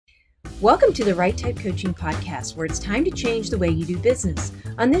Welcome to the Right Type Coaching Podcast, where it's time to change the way you do business.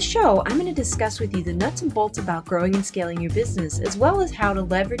 On this show, I'm going to discuss with you the nuts and bolts about growing and scaling your business, as well as how to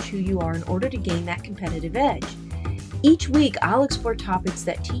leverage who you are in order to gain that competitive edge. Each week, I'll explore topics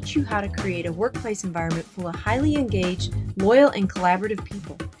that teach you how to create a workplace environment full of highly engaged, loyal, and collaborative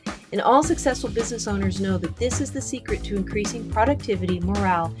people. And all successful business owners know that this is the secret to increasing productivity,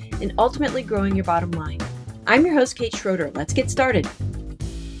 morale, and ultimately growing your bottom line. I'm your host, Kate Schroeder. Let's get started.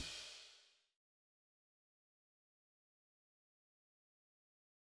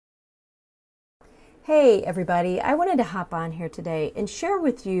 Hey everybody, I wanted to hop on here today and share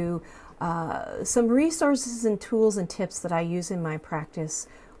with you some resources and tools and tips that I use in my practice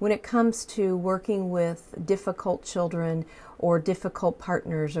when it comes to working with difficult children or difficult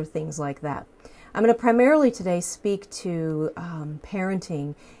partners or things like that. I'm going to primarily today speak to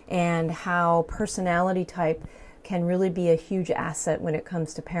parenting and how personality type can really be a huge asset when it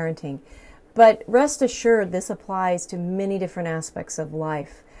comes to parenting. But rest assured, this applies to many different aspects of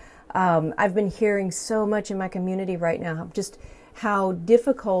life. I've been hearing so much in my community right now, just how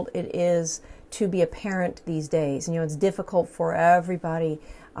difficult it is to be a parent these days. You know, it's difficult for everybody,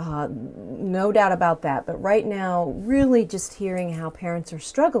 no doubt about that. But right now, really just hearing how parents are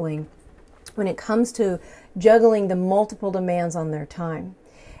struggling when it comes to juggling the multiple demands on their time.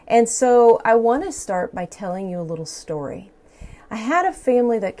 And so I want to start by telling you a little story. I had a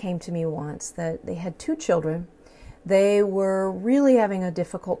family that came to me once that they had two children. They were really having a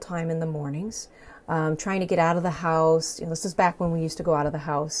difficult time in the mornings, trying to get out of the house. You know, this is back when we used to go out of the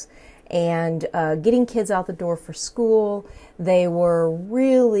house, and getting kids out the door for school. They were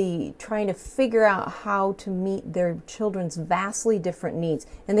really trying to figure out how to meet their children's vastly different needs.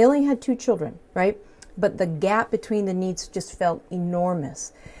 And they only had two children, right? But the gap between the needs just felt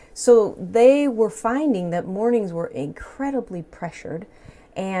enormous. So they were finding that mornings were incredibly pressured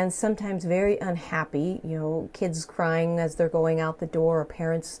and sometimes very unhappy, you know, kids crying as they're going out the door, or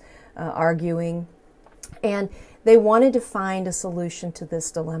parents arguing. And they wanted to find a solution to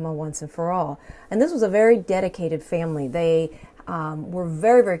this dilemma once and for all. And this was a very dedicated family. They were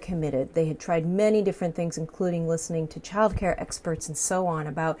very, very committed. They had tried many different things, including listening to childcare experts and so on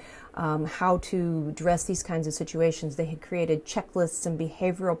about how to address these kinds of situations. They had created checklists and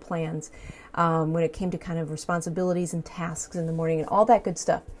behavioral plans when it came to kind of responsibilities and tasks in the morning and all that good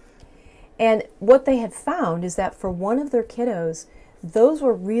stuff. And what they had found is that for one of their kiddos, those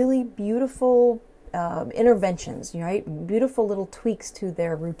were really beautiful interventions, right? Beautiful little tweaks to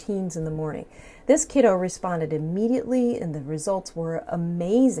their routines in the morning. This kiddo responded immediately, and the results were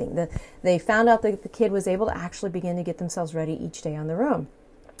amazing. They found out that the kid was able to actually begin to get themselves ready each day on their own.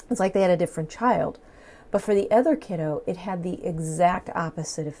 It's like they had a different child. But for the other kiddo, it had the exact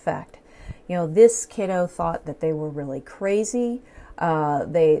opposite effect. You know, this kiddo thought that they were really crazy.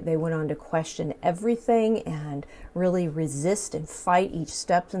 They went on to question everything and really resist and fight each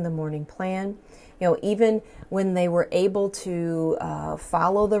step in the morning plan. You know, even when they were able to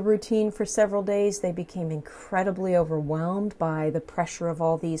follow the routine for several days, they became incredibly overwhelmed by the pressure of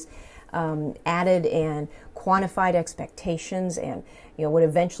all these added and quantified expectations, and you know, would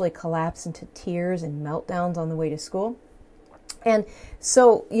eventually collapse into tears and meltdowns on the way to school. And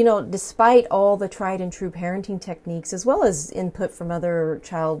so, you know, despite all the tried and true parenting techniques, as well as input from other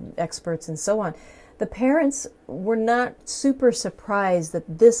child experts and so on, the parents were not super surprised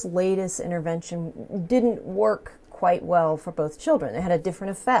that this latest intervention didn't work quite well for both children. It had a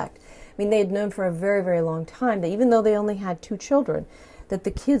different effect. I mean, they had known for a very, very long time that even though they only had two children, that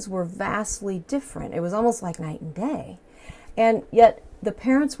the kids were vastly different. It was almost like night and day. And yet the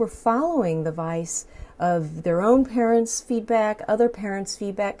parents were following the advice of their own parents' feedback, other parents'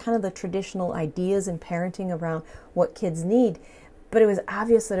 feedback, kind of the traditional ideas in parenting around what kids need. But it was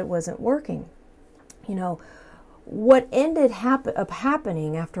obvious that it wasn't working. You know, what ended up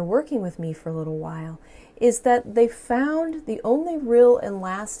happening after working with me for a little while is that they found the only real and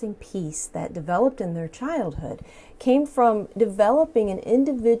lasting peace that developed in their childhood came from developing an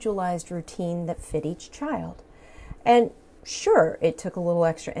individualized routine that fit each child. And sure, it took a little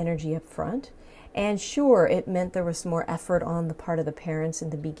extra energy up front. And sure, it meant there was more effort on the part of the parents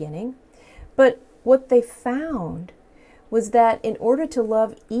in the beginning. But what they found was that in order to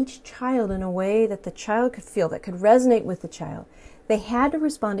love each child in a way that the child could feel, that could resonate with the child, they had to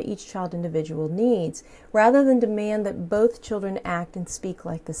respond to each child's individual needs rather than demand that both children act and speak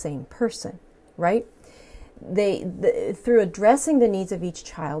like the same person, right? Through addressing the needs of each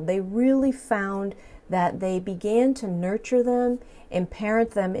child, they really found that they began to nurture them and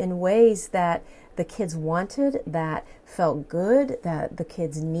parent them in ways that the kids wanted, that felt good, that the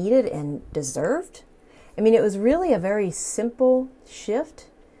kids needed and deserved. I mean, it was really a very simple shift,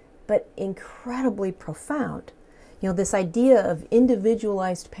 but incredibly profound. This idea of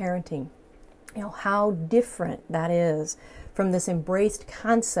individualized parenting, how different that is from this embraced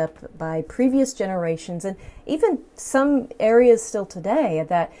concept by previous generations, and even some areas still today,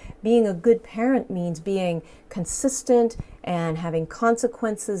 that being a good parent means being consistent and having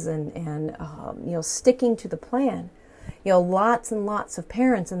consequences and sticking to the plan. Lots and lots of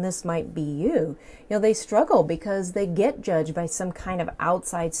parents, and this might be you, they struggle because they get judged by some kind of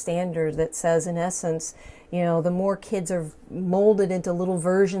outside standard that says, in essence, the more kids are molded into little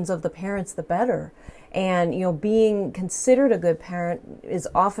versions of the parents, the better. And, being considered a good parent is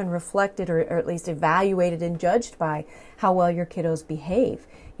often reflected or at least evaluated and judged by how well your kiddos behave.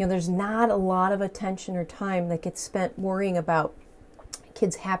 There's not a lot of attention or time that gets spent worrying about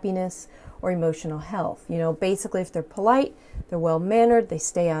kids' happiness or emotional health. Basically, if they're polite, they're well-mannered, they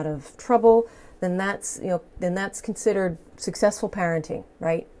stay out of trouble, then that's considered successful parenting,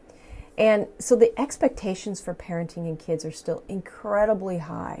 right? And so the expectations for parenting in kids are still incredibly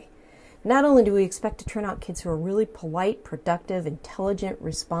high. Not only do we expect to turn out kids who are really polite, productive, intelligent,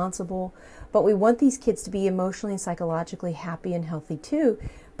 responsible, but we want these kids to be emotionally and psychologically happy and healthy too,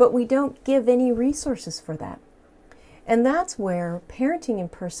 but we don't give any resources for that. And that's where parenting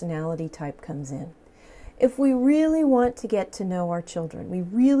and personality type comes in. If we really want to get to know our children, we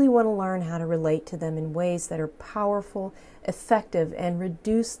really want to learn how to relate to them in ways that are powerful, effective, and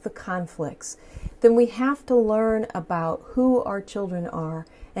reduce the conflicts, then we have to learn about who our children are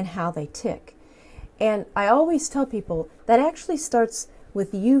and how they tick. And I always tell people that actually starts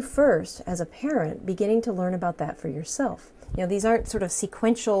with you first as a parent, beginning to learn about that for yourself. These aren't sort of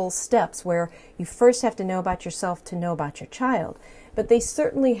sequential steps where you first have to know about yourself to know about your child, but they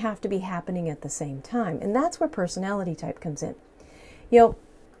certainly have to be happening at the same time. And that's where personality type comes in.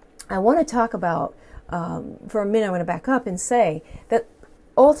 I want to talk about, for a minute, I want to back up and say that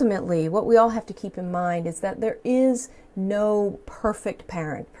ultimately what we all have to keep in mind is that there is no perfect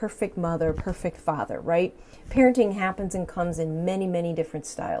parent, perfect mother, perfect father, right? Parenting happens and comes in many, many different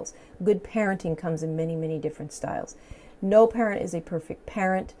styles. Good parenting comes in many, many different styles. No parent is a perfect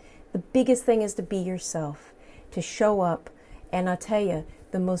parent. The biggest thing is to be yourself, to show up. And I'll tell you,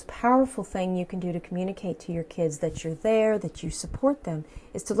 the most powerful thing you can do to communicate to your kids that you're there, that you support them,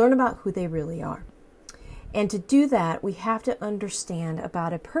 is to learn about who they really are. And to do that, we have to understand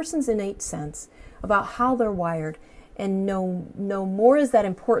about a person's innate sense, about how they're wired, and no more is that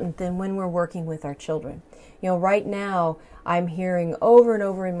important than when we're working with our children. Right now, I'm hearing over and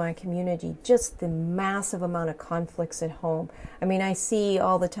over in my community just the massive amount of conflicts at home. I mean, I see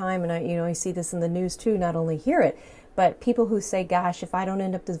all the time, and I see this in the news too, not only hear it, but people who say, gosh, if I don't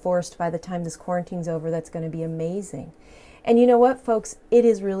end up divorced by the time this quarantine's over, that's going to be amazing. And you know what, folks? It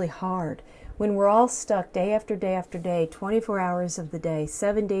is really hard. When we're all stuck day after day after day, 24 hours of the day,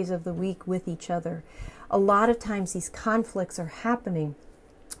 7 days of the week with each other, a lot of times these conflicts are happening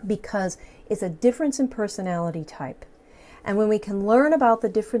because it's a difference in personality type. And when we can learn about the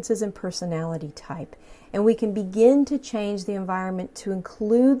differences in personality type, and we can begin to change the environment to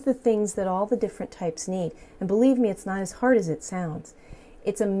include the things that all the different types need, and believe me, it's not as hard as it sounds.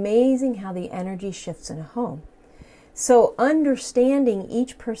 It's amazing how the energy shifts in a home. So understanding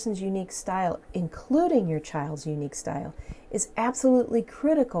each person's unique style, including your child's unique style, is absolutely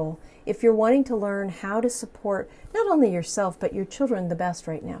critical if you're wanting to learn how to support not only yourself, but your children the best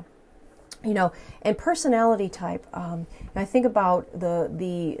right now. And personality type, I think about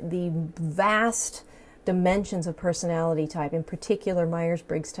the vast dimensions of personality type, in particular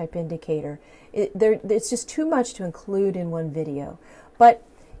Myers-Briggs type indicator. It's just too much to include in one video. But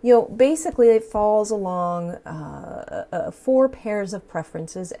basically it falls along 4 pairs of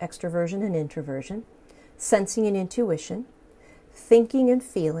preferences: extroversion and introversion, sensing and intuition, thinking and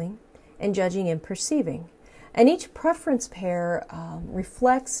feeling, and judging and perceiving. And each preference pair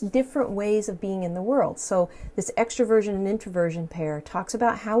reflects different ways of being in the world. So this extroversion and introversion pair talks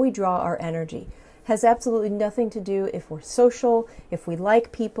about how we draw our energy. Has absolutely nothing to do if we're social, if we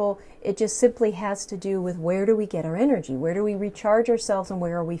like people. It just simply has to do with where do we get our energy, where do we recharge ourselves, and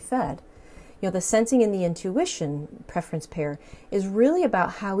where are we fed. The sensing and the intuition preference pair is really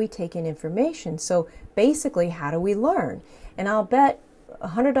about how we take in information. So basically, how do we learn? And I'll bet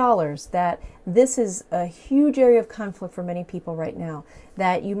 $100 that this is a huge area of conflict for many people right now,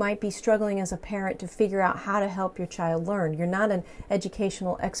 that you might be struggling as a parent to figure out how to help your child learn. You're not an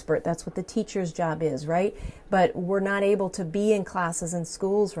educational expert. That's what the teacher's job is, right? But we're not able to be in classes in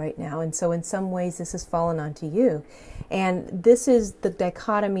schools right now, and so in some ways this has fallen onto you. And this is the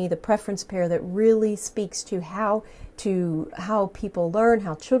dichotomy, the preference pair, that really speaks to how people learn,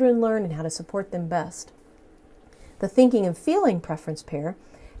 how children learn, and how to support them best. The thinking and feeling preference pair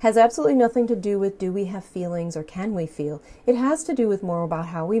Has absolutely nothing to do with do we have feelings or can we feel. It has to do with more about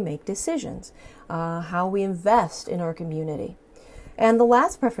how we make decisions, how we invest in our community. And the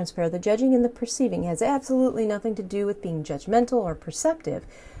last preference pair, the judging and the perceiving, has absolutely nothing to do with being judgmental or perceptive,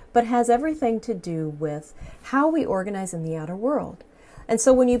 but has everything to do with how we organize in the outer world. And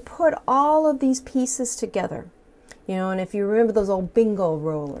so when you put all of these pieces together, and if you remember those old bingo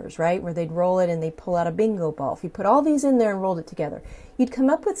rollers, right, where they'd roll it and they'd pull out a bingo ball. If you put all these in there and rolled it together, you'd come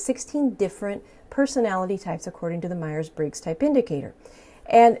up with 16 different personality types according to the Myers-Briggs type indicator.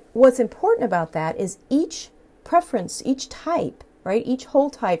 And what's important about that is each preference, each type, right, each whole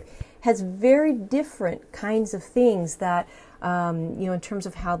type has very different kinds of things that, in terms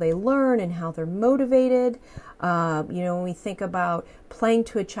of how they learn and how they're motivated. When we think about playing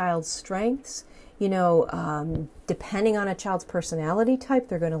to a child's strengths, depending on a child's personality type,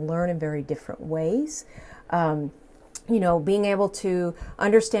 they're going to learn in very different ways. Being able to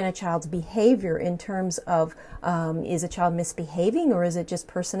understand a child's behavior in terms of is a child misbehaving or is it just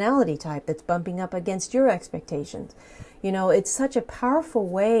personality type that's bumping up against your expectations? It's such a powerful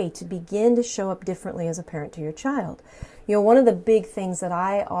way to begin to show up differently as a parent to your child. One of the big things that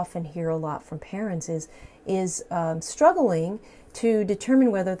I often hear a lot from parents is struggling to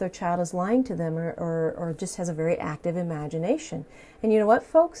determine whether their child is lying to them or just has a very active imagination. And you know what,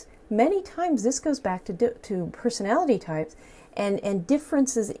 folks? Many times this goes back to personality types and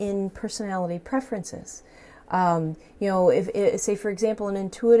differences in personality preferences. If say, for example, an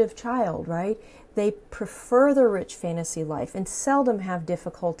intuitive child, right? They prefer the rich fantasy life and seldom have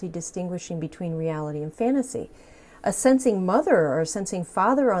difficulty distinguishing between reality and fantasy. A sensing mother or a sensing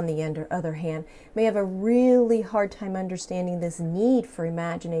father, on the other hand, may have a really hard time understanding this need for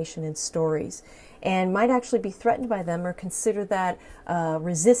imagination and stories and might actually be threatened by them or consider that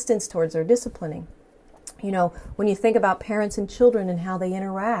resistance towards their disciplining. When you think about parents and children and how they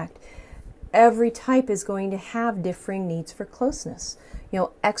interact, every type is going to have differing needs for closeness.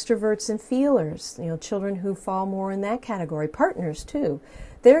 Extroverts and feelers, children who fall more in that category, partners too.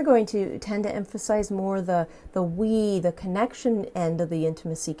 They're going to tend to emphasize more the connection end of the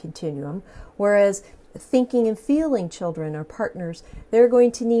intimacy continuum, whereas thinking and feeling children or partners, they're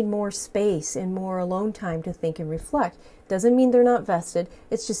going to need more space and more alone time to think and reflect. Doesn't mean they're not vested,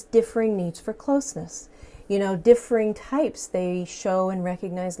 it's just differing needs for closeness. Differing types, they show and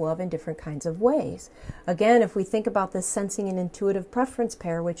recognize love in different kinds of ways. Again, if we think about this sensing and intuitive preference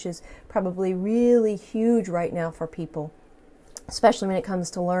pair, which is probably really huge right now for people, especially when it comes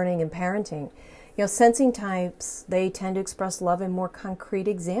to learning and parenting. Sensing types, they tend to express love in more concrete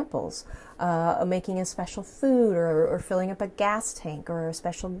examples, making a special food or filling up a gas tank or a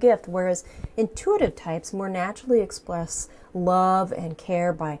special gift, whereas intuitive types more naturally express love and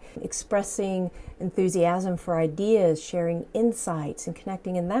care by expressing enthusiasm for ideas, sharing insights, and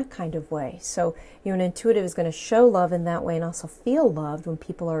connecting in that kind of way. So, an intuitive is going to show love in that way and also feel loved when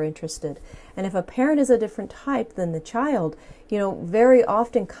people are interested. And if a parent is a different type than the child, very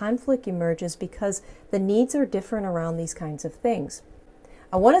often conflict emerges because the needs are different around these kinds of things.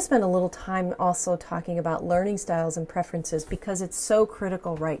 I want to spend a little time also talking about learning styles and preferences because it's so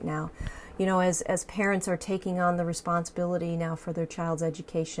critical right now. As parents are taking on the responsibility now for their child's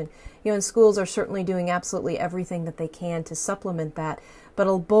education, and schools are certainly doing absolutely everything that they can to supplement that, but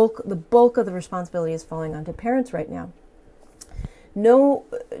the bulk of the responsibility is falling onto parents right now.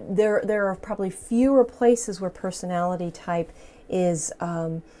 There are probably fewer places where personality type is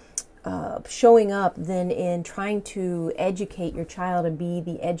showing up than in trying to educate your child and be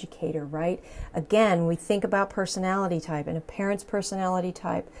the educator, right? Again, we think about personality type and a parent's personality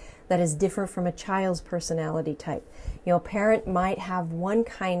type that is different from a child's personality type. A parent might have one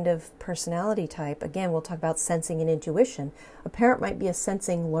kind of personality type. Again, we'll talk about sensing and intuition. A parent might be a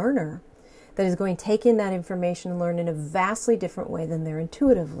sensing learner that is going to take in that information and learn in a vastly different way than their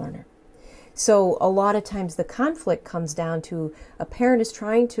intuitive learner. So a lot of times the conflict comes down to a parent is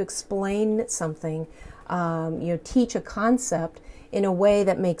trying to explain something, teach a concept in a way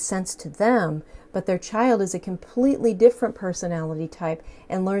that makes sense to them, but their child is a completely different personality type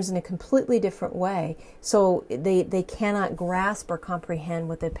and learns in a completely different way. So they cannot grasp or comprehend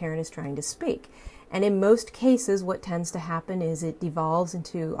what the parent is trying to speak. And in most cases, what tends to happen is it devolves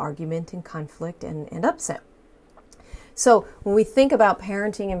into argument and conflict and upset. So when we think about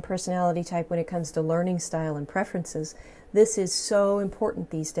parenting and personality type when it comes to learning style and preferences, this is so important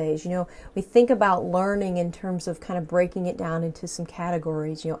these days. We think about learning in terms of kind of breaking it down into some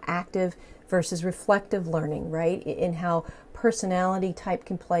categories, active versus reflective learning, right? In how personality type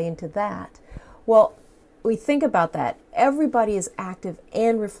can play into that. Well, we think about that. Everybody is active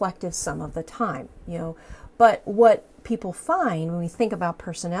and reflective some of the time, but what people find when we think about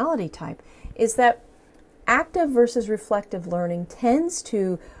personality type is that active versus reflective learning tends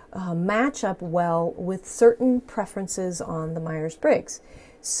to match up well with certain preferences on the Myers-Briggs.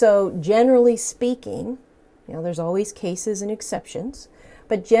 So generally speaking, there's always cases and exceptions,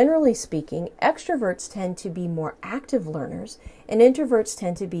 but generally speaking, extroverts tend to be more active learners and introverts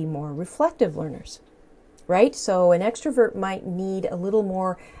tend to be more reflective learners, right? So an extrovert might need a little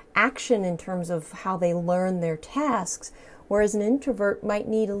more action in terms of how they learn their tasks, whereas an introvert might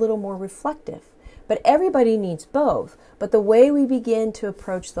need a little more reflective. But everybody needs both. But the way we begin to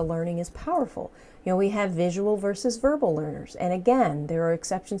approach the learning is powerful. We have visual versus verbal learners. And again, there are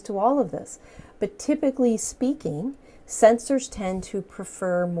exceptions to all of this. But typically speaking, sensors tend to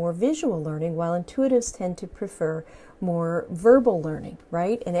prefer more visual learning, while intuitives tend to prefer more verbal learning,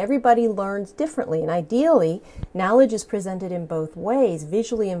 right? And everybody learns differently. And ideally, knowledge is presented in both ways,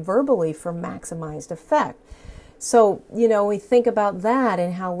 visually and verbally, for maximized effect. So, we think about that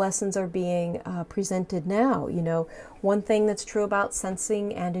and how lessons are being presented now. One thing that's true about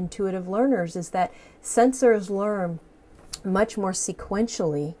sensing and intuitive learners is that sensors learn much more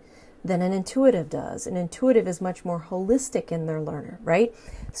sequentially than an intuitive does. An intuitive is much more holistic in their learner, right?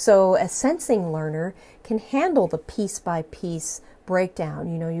 So a sensing learner can handle the piece-by-piece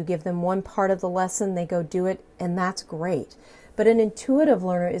breakdown. You give them one part of the lesson, they go do it, and that's great. But an intuitive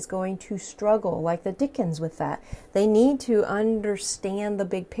learner is going to struggle like the Dickens with that. They need to understand the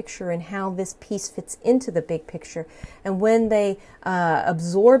big picture and how this piece fits into the big picture. And when they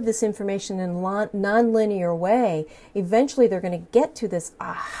absorb this information in a non-linear way, eventually they're going to get to this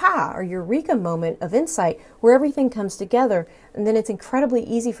aha or eureka moment of insight where everything comes together, and then it's incredibly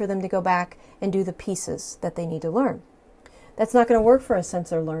easy for them to go back and do the pieces that they need to learn. That's not going to work for a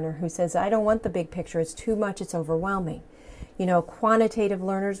sensor learner who says, I don't want the big picture, it's too much, it's overwhelming. Quantitative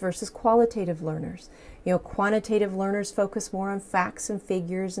learners versus qualitative learners. Quantitative learners focus more on facts and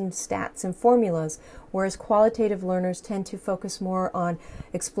figures and stats and formulas, whereas qualitative learners tend to focus more on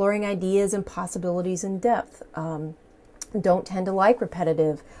exploring ideas and possibilities in depth. Don't tend to like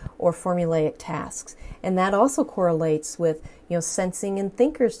repetitive or formulaic tasks. And that also correlates with, sensing and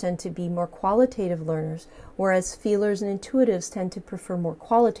thinkers tend to be more qualitative learners, whereas feelers and intuitives tend to prefer more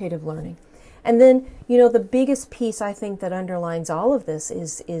qualitative learning. And then, the biggest piece I think that underlines all of this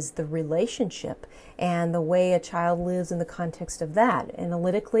is the relationship and the way a child lives in the context of that,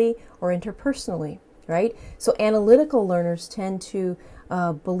 analytically or interpersonally, right? So analytical learners tend to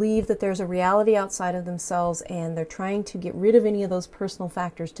believe that there's a reality outside of themselves and they're trying to get rid of any of those personal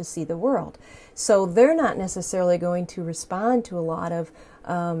factors to see the world. So they're not necessarily going to respond to a lot of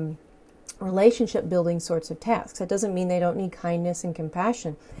relationship building sorts of tasks. That doesn't mean they don't need kindness and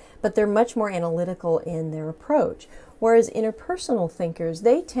compassion, but they're much more analytical in their approach. Whereas interpersonal thinkers,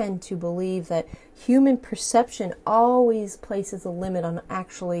 they tend to believe that human perception always places a limit on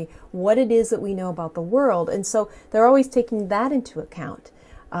actually what it is that we know about the world. And so they're always taking that into account.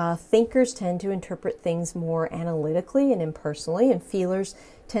 Thinkers tend to interpret things more analytically and impersonally, and feelers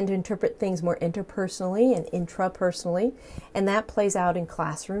tend to interpret things more interpersonally and intrapersonally, and that plays out in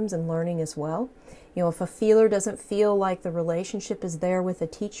classrooms and learning as well. If a feeler doesn't feel like the relationship is there with a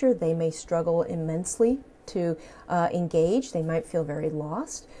teacher, they may struggle immensely to engage. They might feel very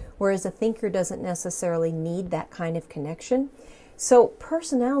lost, whereas a thinker doesn't necessarily need that kind of connection. So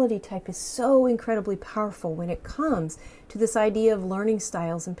personality type is so incredibly powerful when it comes to this idea of learning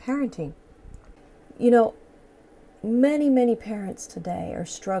styles and parenting. Many parents today are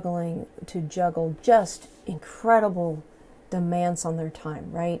struggling to juggle just incredible demands on their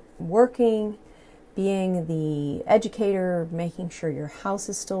time, right? Working, being the educator, making sure your house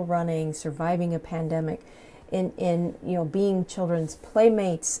is still running, surviving a pandemic, in being children's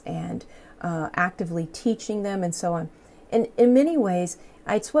playmates and actively teaching them and so on. And in many ways,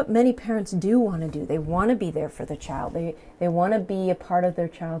 it's what many parents do want to do. They want to be there for the child. They want to be a part of their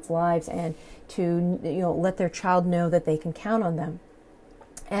child's lives and to let their child know that they can count on them.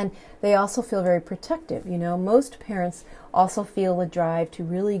 And they also feel very protective. Most parents also feel a drive to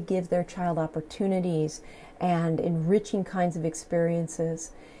really give their child opportunities and enriching kinds of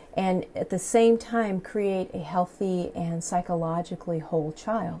experiences, and at the same time create a healthy and psychologically whole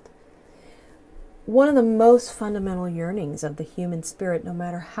child. One of the most fundamental yearnings of the human spirit, no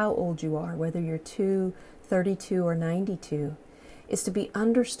matter how old you are, whether you're 2, 32, or 92, is to be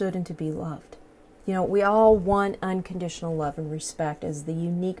understood and to be loved. We all want unconditional love and respect as the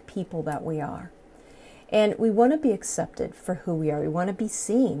unique people that we are. And we want to be accepted for who we are. We want to be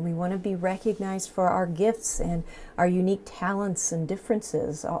seen. We want to be recognized for our gifts and our unique talents and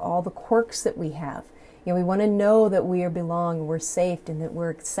differences, all the quirks that we have. We want to know that we belong, we're safe, and that we're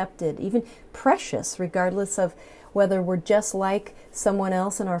accepted, even precious, regardless of whether we're just like someone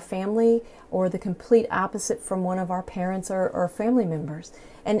else in our family or the complete opposite from one of our parents or family members.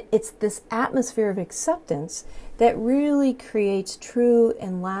 And it's this atmosphere of acceptance that really creates true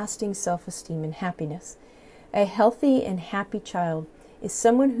and lasting self-esteem and happiness. A healthy and happy child is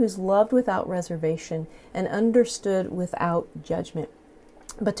someone who's loved without reservation and understood without judgment.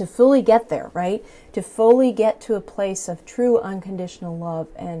 But to fully get there, right? To fully get to a place of true unconditional love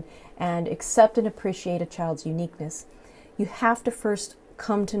and accept and appreciate a child's uniqueness, you have to first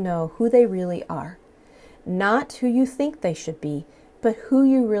come to know who they really are. Not who you think they should be, but who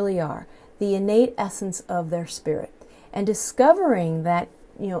you really are, the innate essence of their spirit. And discovering that,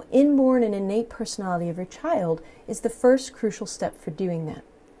 inborn and innate personality of your child is the first crucial step for doing that.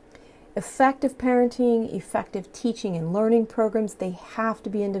 Effective parenting, effective teaching and learning programs, they have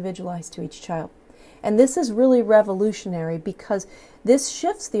to be individualized to each child. And this is really revolutionary because this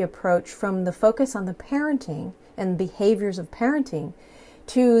shifts the approach from the focus on the parenting and behaviors of parenting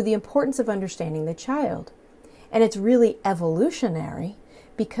to the importance of understanding the child. And it's really evolutionary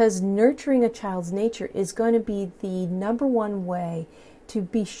because nurturing a child's nature is going to be the number one way to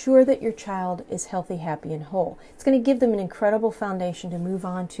be sure that your child is healthy, happy, and whole. It's going to give them an incredible foundation to move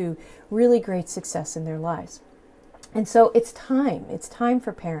on to really great success in their lives. And so it's time. It's time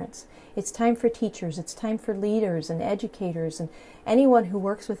for parents. It's time for teachers. It's time for leaders and educators and anyone who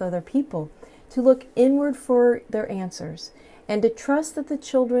works with other people to look inward for their answers and to trust that the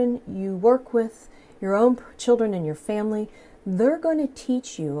children you work with, your own children and your family, they're going to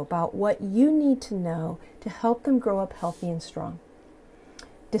teach you about what you need to know to help them grow up healthy and strong.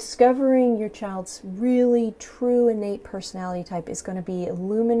 Discovering your child's really true innate personality type is going to be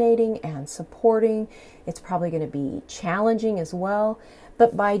illuminating and supporting. It's probably going to be challenging as well.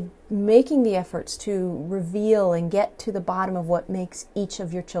 But by making the efforts to reveal and get to the bottom of what makes each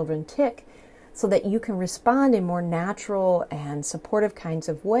of your children tick so that you can respond in more natural and supportive kinds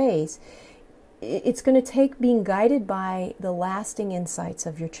of ways, it's going to take being guided by the lasting insights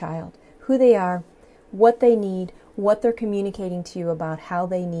of your child, who they are, what they need, what they're communicating to you about how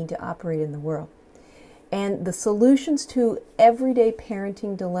they need to operate in the world. And the solutions to everyday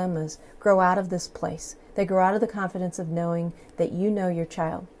parenting dilemmas grow out of this place. They grow out of the confidence of knowing that you know your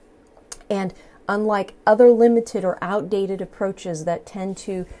child. And unlike other limited or outdated approaches that tend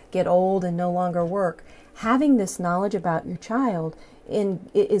to get old and no longer work, having this knowledge about your child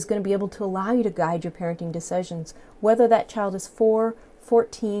is going to be able to allow you to guide your parenting decisions, whether that child is 4,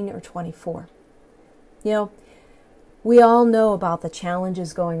 14, or 24. We all know about the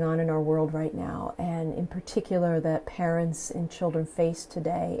challenges going on in our world right now, and in particular that parents and children face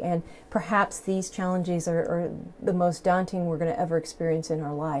today. And perhaps these challenges are the most daunting we're going to ever experience in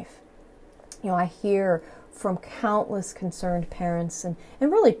our life. I hear from countless concerned parents and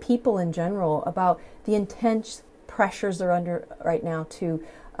really people in general about the intense pressures they're under right now to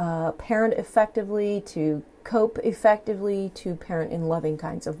parent effectively, to cope effectively, to parent in loving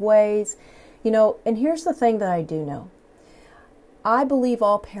kinds of ways. And here's the thing that I do know. I believe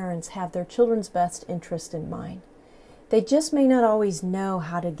all parents have their children's best interest in mind. They just may not always know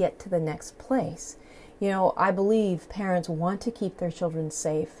how to get to the next place. I believe parents want to keep their children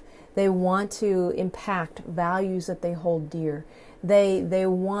safe. They want to impact values that they hold dear. They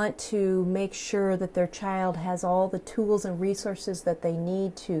want to make sure that their child has all the tools and resources that they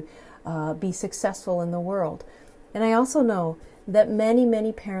need to be successful in the world. And I also know that many,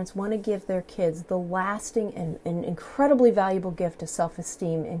 many parents want to give their kids the lasting and incredibly valuable gift of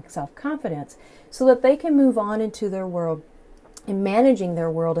self-esteem and self-confidence so that they can move on into their world and managing their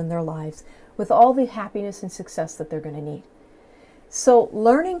world and their lives with all the happiness and success that they're going to need. So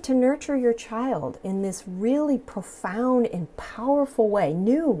learning to nurture your child in this really profound and powerful way,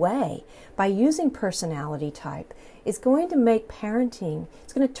 new way, by using personality type, is going to make parenting,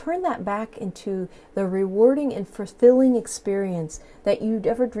 it's going to turn that back into the rewarding and fulfilling experience that you'd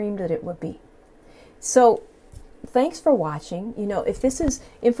ever dreamed that it would be. So thanks for watching. If this is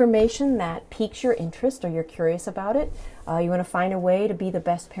information that piques your interest or you're curious about it, you want to find a way to be the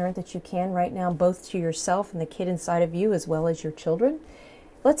best parent that you can right now, both to yourself and the kid inside of you as well as your children,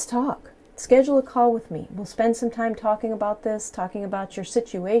 let's talk. Schedule a call with me. We'll spend some time talking about this, talking about your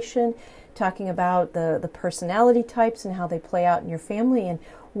situation, talking about the personality types and how they play out in your family and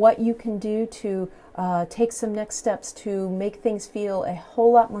what you can do to take some next steps to make things feel a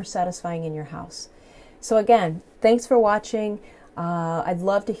whole lot more satisfying in your house. So again, thanks for watching. I'd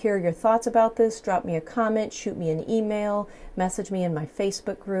love to hear your thoughts about this. Drop me a comment, shoot me an email, message me in my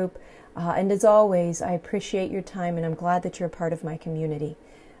Facebook group. And as always, I appreciate your time and I'm glad that you're a part of my community.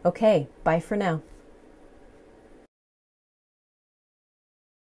 Okay, bye for now.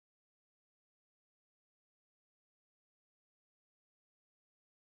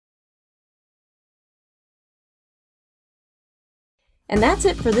 And that's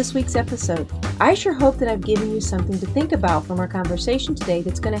it for this week's episode. I sure hope that I've given you something to think about from our conversation today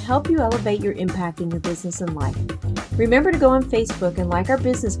that's going to help you elevate your impact in your business and life. Remember to go on Facebook and like our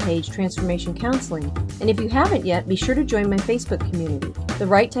business page, Transformation Counseling. And if you haven't yet, be sure to join my Facebook community, The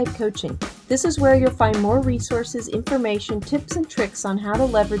Right Type Coaching. This is where you'll find more resources, information, tips, and tricks on how to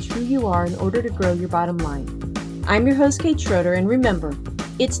leverage who you are in order to grow your bottom line. I'm your host, Kate Schroeder, and remember,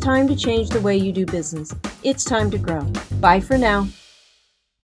 it's time to change the way you do business. It's time to grow. Bye for now.